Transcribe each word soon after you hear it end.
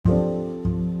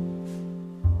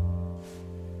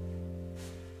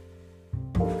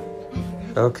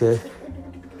Okay.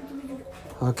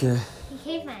 Okay.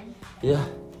 Caveman. Yeah.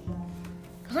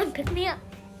 Come on, pick me up.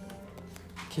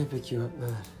 Can't pick you up,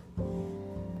 man.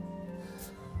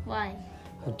 Why?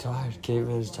 I'm tired.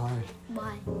 Caveman's tired.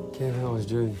 Why? Caveman was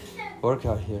doing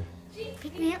workout here.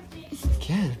 Pick me up. I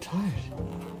can't. I'm tired.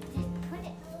 Put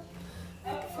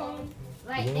it. Phone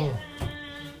right No. there.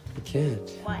 I can't.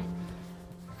 Why?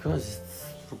 Because it's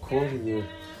recording you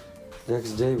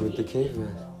next day with the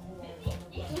caveman.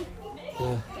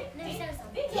 Yeah.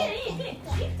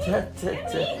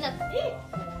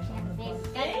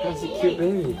 That's a cute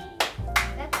baby.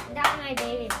 That's my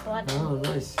baby's blood. Oh,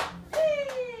 nice.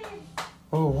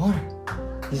 Oh, water.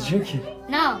 He's drinking.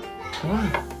 No, Come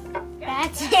on.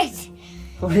 that's it.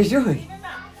 What are you doing?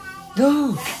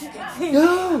 No.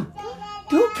 No.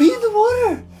 Don't pee in the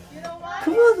water.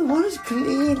 Come on, the water's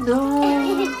clean.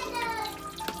 No.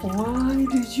 Why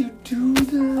did you do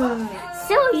that?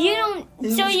 So you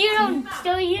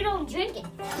don't drink it.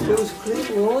 It was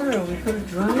clean water. We could have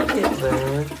drank it,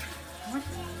 man.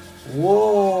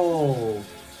 Whoa.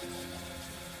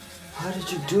 How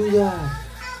did you do that?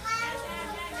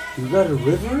 You got a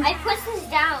river? I put this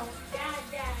down.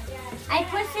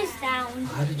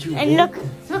 How did you And make look.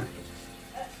 it?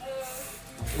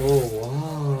 Oh,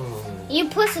 wow. You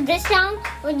push this down.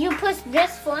 When you push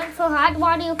this one for hot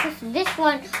water, you push this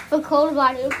one for cold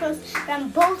water. You push them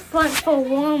both one for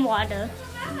warm water.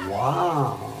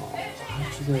 Wow. How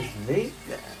did you guys make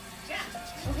that?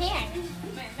 Here.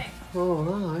 Oh,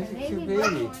 wow. He's a cute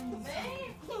baby.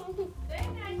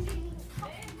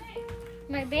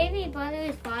 My baby brother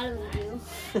is following you.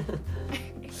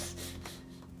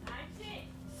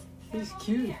 He's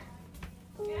cute.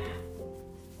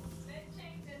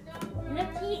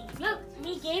 Look,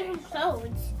 we gave him clothes.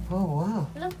 Oh, wow.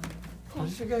 Look, How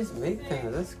did you guys make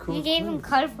that? That's cool. we gave him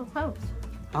colorful clothes.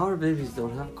 Our babies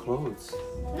don't have clothes.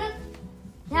 Look,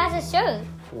 he has a shirt.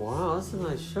 Wow, that's a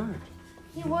nice shirt.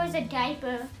 He wears a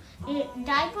diaper.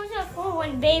 Diapers are for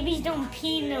when babies don't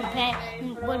pee in their bed.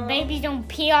 When babies don't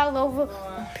pee all over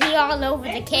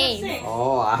the cave.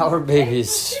 Oh, our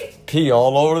babies pee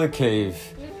all over the cave.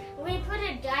 We put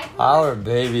a diaper. Our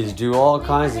babies do all we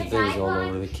kinds put of a things diaper all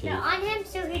over the cave. on him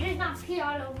so he does not pee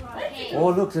all over our cave. Oh,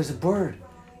 look, there's a bird.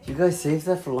 You guys saved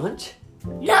that for lunch?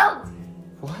 No!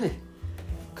 Why?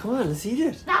 Come on, let's eat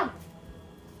it. No!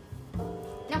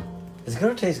 No. It's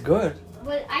gonna taste good.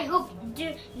 Well, I hope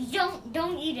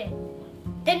don't eat it.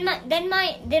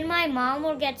 Then my mom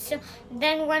will get so.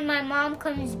 Then when my mom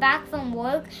comes back from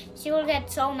work, she will get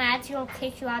so mad she will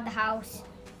kick you out of the house.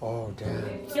 Oh,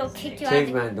 damn. She'll kick you out.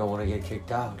 Caveman don't want to get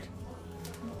kicked out.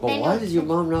 But They why don't- does your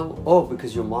mom not? Oh,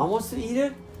 because your mom wants to eat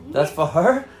it? That's for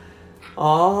her?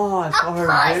 Oh, it's for Of her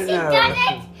course she dinner.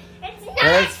 doesn't. It's not.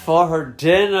 That's for her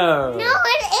dinner. No,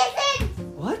 it isn't.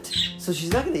 What? So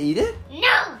she's not gonna eat it?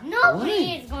 No, nobody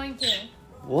Why? is going to.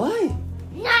 Why?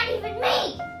 Not even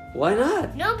me. Why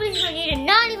not? Nobody's going to eat it.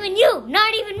 Not even you.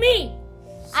 Not even me.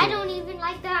 So- I don't even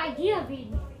like the idea of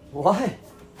eating it. Why?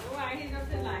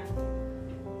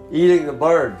 Eating the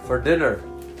bird for dinner.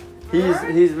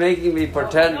 He's making me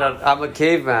pretend that I'm a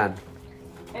caveman.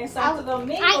 En Santo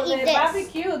Domingo, I eat they this.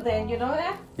 barbecue then, you know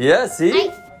that? Yeah, see?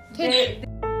 I take